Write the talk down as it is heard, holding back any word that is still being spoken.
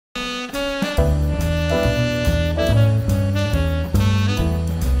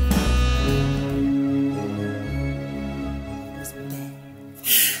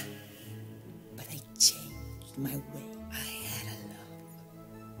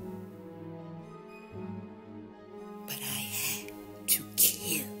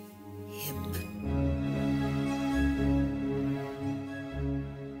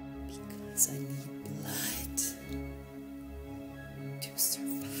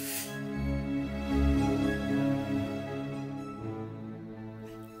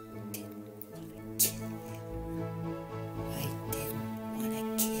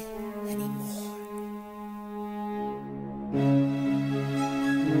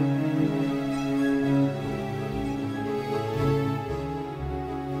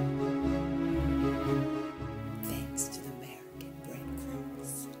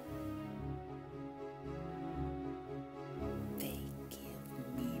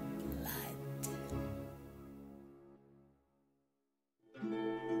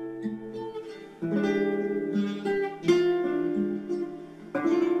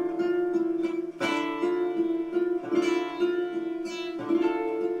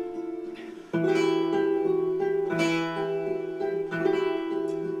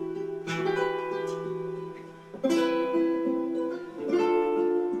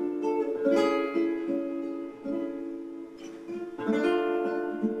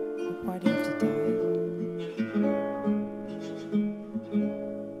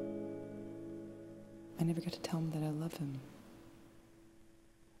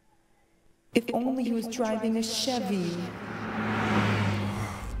Apparently he was driving a Chevy.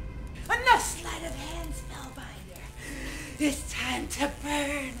 Enough sleight of hand, spellbinder. It's time to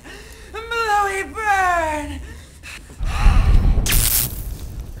burn. Blowy burn.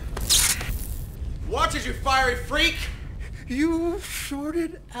 Watch as you fiery freak! You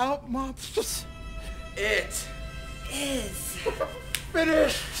sorted out my... It Is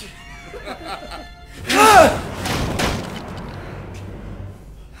finished!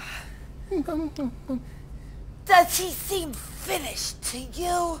 Does he seem finished to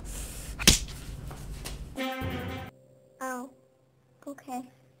you? Oh, okay.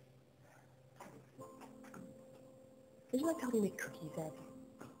 Did you like help me make cookies, Abby?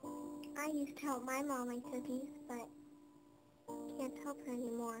 I used to help my mom make cookies, but can't help her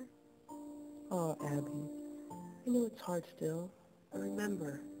anymore. Oh, Abby. I know it's hard still, but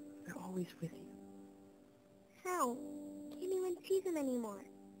remember, they're always with you. How? Can't even see them anymore.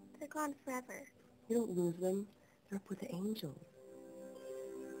 They're gone forever. You don't lose them. They're up with the angels.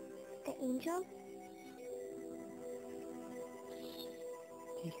 The angels?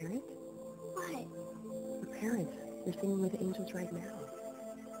 Do you hear it? What? Your parents. They're singing with the angels right now.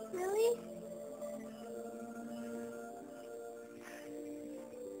 Really?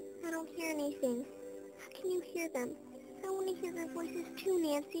 I don't hear anything. How can you hear them? I want to hear their voices too,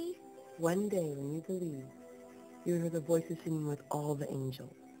 Nancy. One day, when you believe, you'll hear the voices singing with all the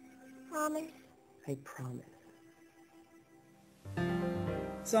angels. Promise? I promise.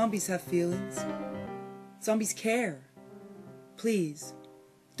 Zombies have feelings. Zombies care. Please,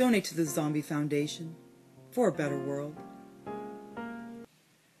 donate to the Zombie Foundation for a better world.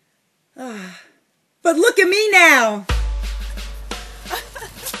 But look at me now!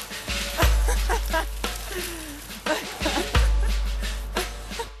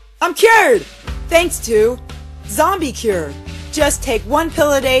 I'm cured! Thanks to Zombie Cure. Just take one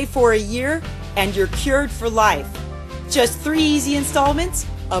pill a day for a year and you're cured for life. Just 3 easy installments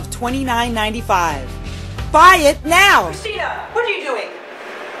of $29.95. Buy it now! Christina, what are you doing?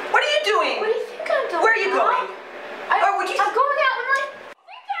 What are you doing? What do you think I'm doing? Where are you going? I'm going out with my...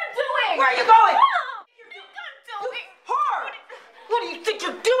 What do you think I'm doing? Where are you going? What do you think I'm doing? Whore! What do you think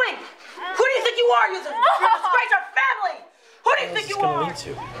you're doing? Who do you think you are? You're a disgrace our family! Who do you think you are? What's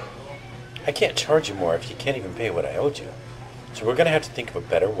this gonna lead to? I can't charge you more if you can't even pay what I owed you. So we're gonna have to think of a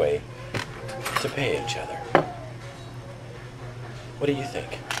better way to pay each other. What do you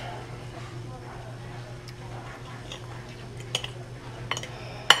think?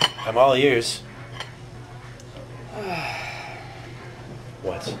 I'm all ears.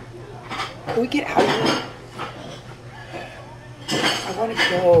 What? Can we get out of here? I want to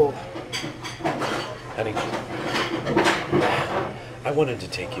go. Honey, I wanted to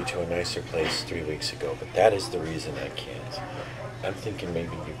take you to a nicer place 3 weeks ago, but that is the reason I can't. I'm thinking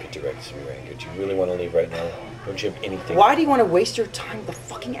maybe you could direct some anger. Do you really want to leave right now? Don't you have anything? Why do you want to waste your time with a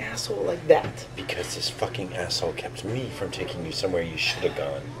fucking asshole like that? Because this fucking asshole kept me from taking you somewhere you should have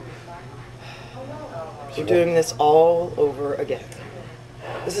gone. You're doing this all over again.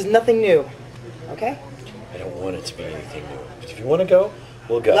 This is nothing new, okay? I don't want it to be anything new. But if you want to go,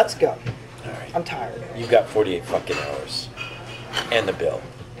 we'll go. Let's go. All right. I'm tired. You've got 48 fucking hours. And the bill.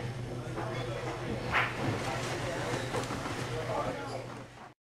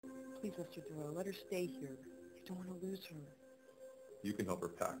 Please, Mr. Duro, let her stay here. I don't want to lose her. You can help her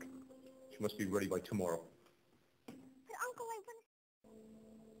pack. She must be ready by tomorrow. But Uncle, I want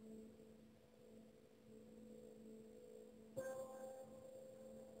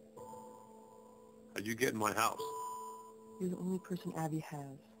How'd you get in my house? You're the only person Abby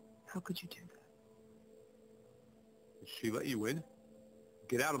has. How could you do that? Did she let you in?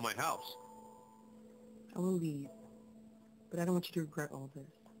 Get out of my house. I will leave, but I don't want you to regret all this.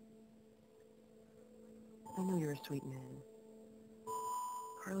 I know you're a sweet man.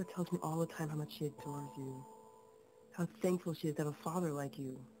 Carla tells me all the time how much she adores you, how thankful she is to have a father like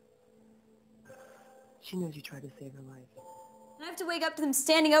you. She knows you tried to save her life. I have to wake up to them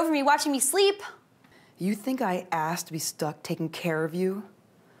standing over me, watching me sleep. You think I asked to be stuck taking care of you?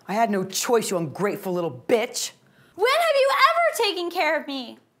 I had no choice, you ungrateful little bitch. When have you ever taken care of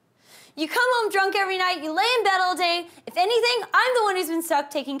me? You come home drunk every night, you lay in bed all day. If anything, I'm the one who's been stuck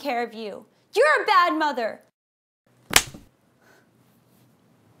taking care of you. You're a bad mother.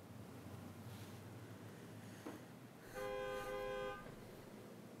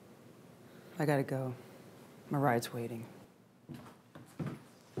 I gotta go. My ride's waiting.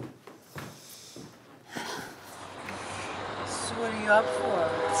 So what are you up for?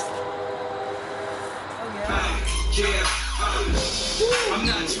 Oh, yeah? Yeah, I'm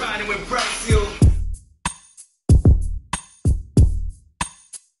not trying to impress you.